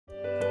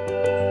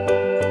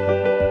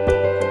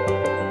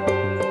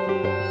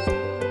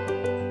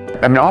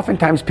I mean,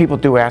 oftentimes people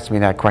do ask me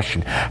that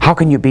question. How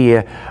can you be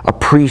a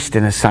priest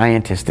and a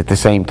scientist at the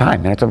same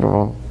time? And it's,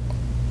 well,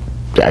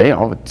 you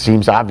know, it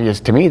seems obvious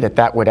to me that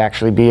that would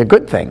actually be a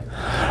good thing.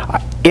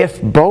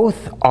 If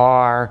both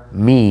are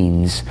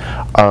means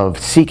of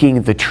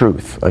seeking the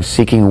truth, of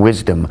seeking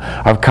wisdom,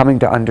 of coming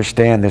to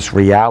understand this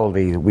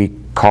reality that we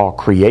call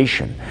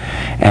creation,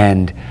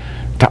 and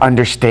to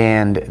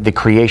understand the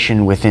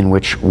creation within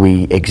which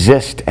we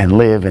exist and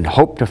live and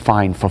hope to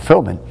find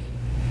fulfillment,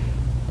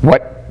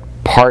 what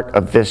part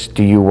of this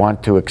do you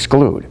want to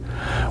exclude?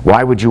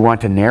 Why would you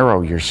want to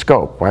narrow your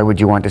scope? Why would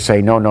you want to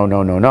say, no, no,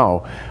 no, no,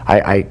 no,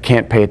 I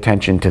can't pay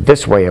attention to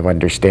this way of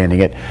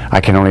understanding it,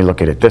 I can only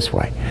look at it this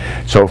way?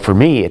 So for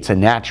me, it's a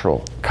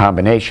natural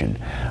combination.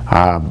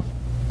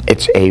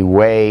 It's a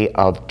way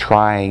of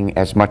trying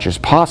as much as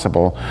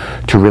possible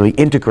to really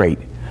integrate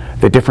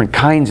the different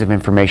kinds of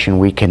information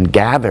we can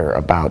gather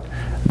about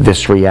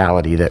this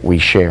reality that we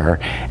share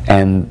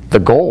and the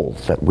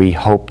goals that we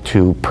hope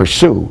to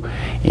pursue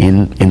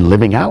in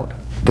living out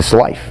this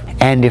life.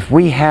 And if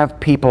we have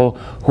people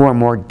who are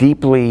more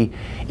deeply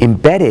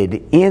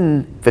embedded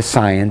in the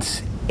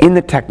science, in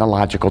the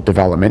technological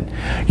development,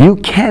 you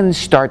can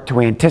start to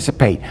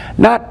anticipate,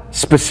 not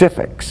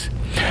specifics,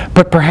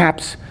 but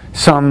perhaps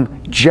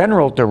some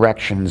general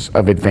directions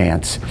of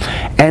advance,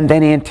 and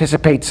then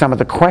anticipate some of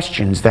the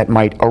questions that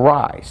might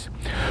arise.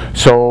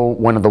 So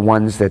one of the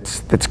ones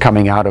that's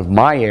coming out of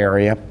my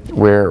area,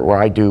 where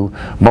I do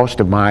most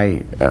of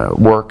my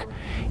work,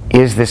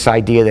 is this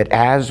idea that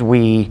as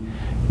we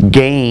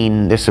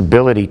gain this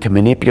ability to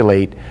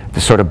manipulate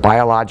the sort of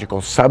biological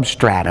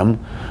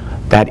substratum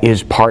that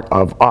is part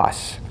of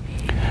us,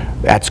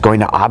 that's going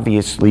to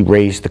obviously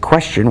raise the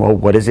question, well,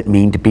 what does it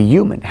mean to be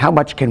human? How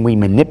much can we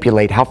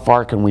manipulate? How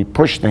far can we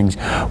push things?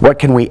 What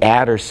can we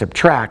add or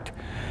subtract?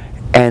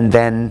 And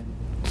then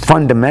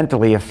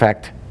fundamentally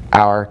affect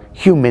our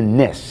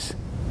humanness.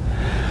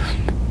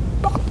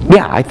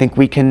 Yeah, I think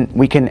we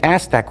can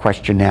ask that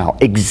question now.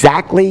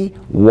 Exactly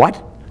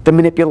what the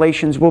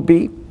manipulations will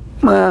be?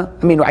 I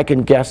mean, I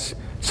can guess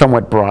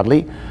somewhat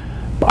broadly.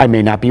 I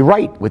may not be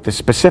right with the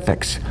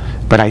specifics,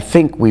 but I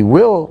think we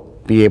will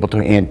be able to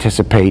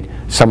anticipate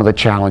some of the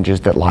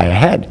challenges that lie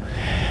ahead.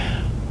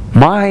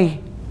 My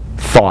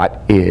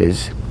thought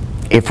is,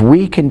 if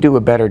we can do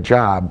a better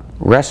job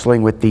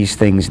wrestling with these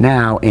things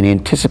now and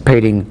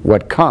anticipating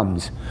what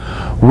comes,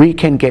 we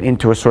can get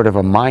into a sort of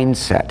a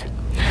mindset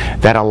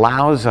that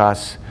allows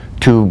us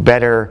to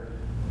better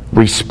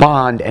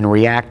respond and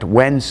react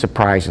when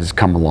surprises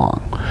come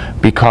along,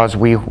 because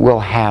we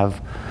will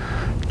have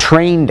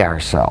trained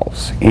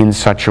ourselves in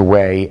such a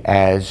way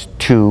as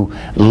to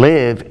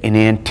live in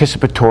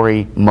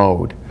anticipatory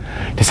mode,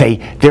 to say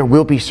there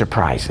will be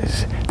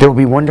surprises, there will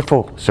be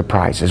wonderful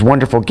surprises,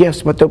 wonderful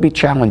gifts, but they'll be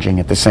challenging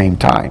at the same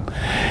time.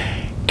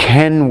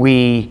 Can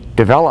we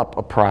develop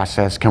a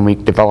process, can we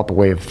develop a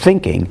way of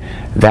thinking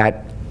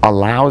that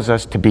allows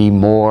us to be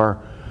more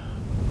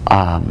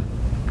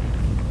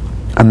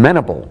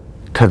amenable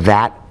to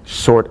that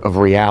sort of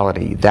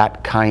reality,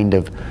 that kind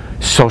of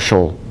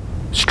social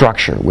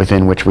structure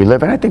within which we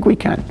live? And I think we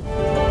can.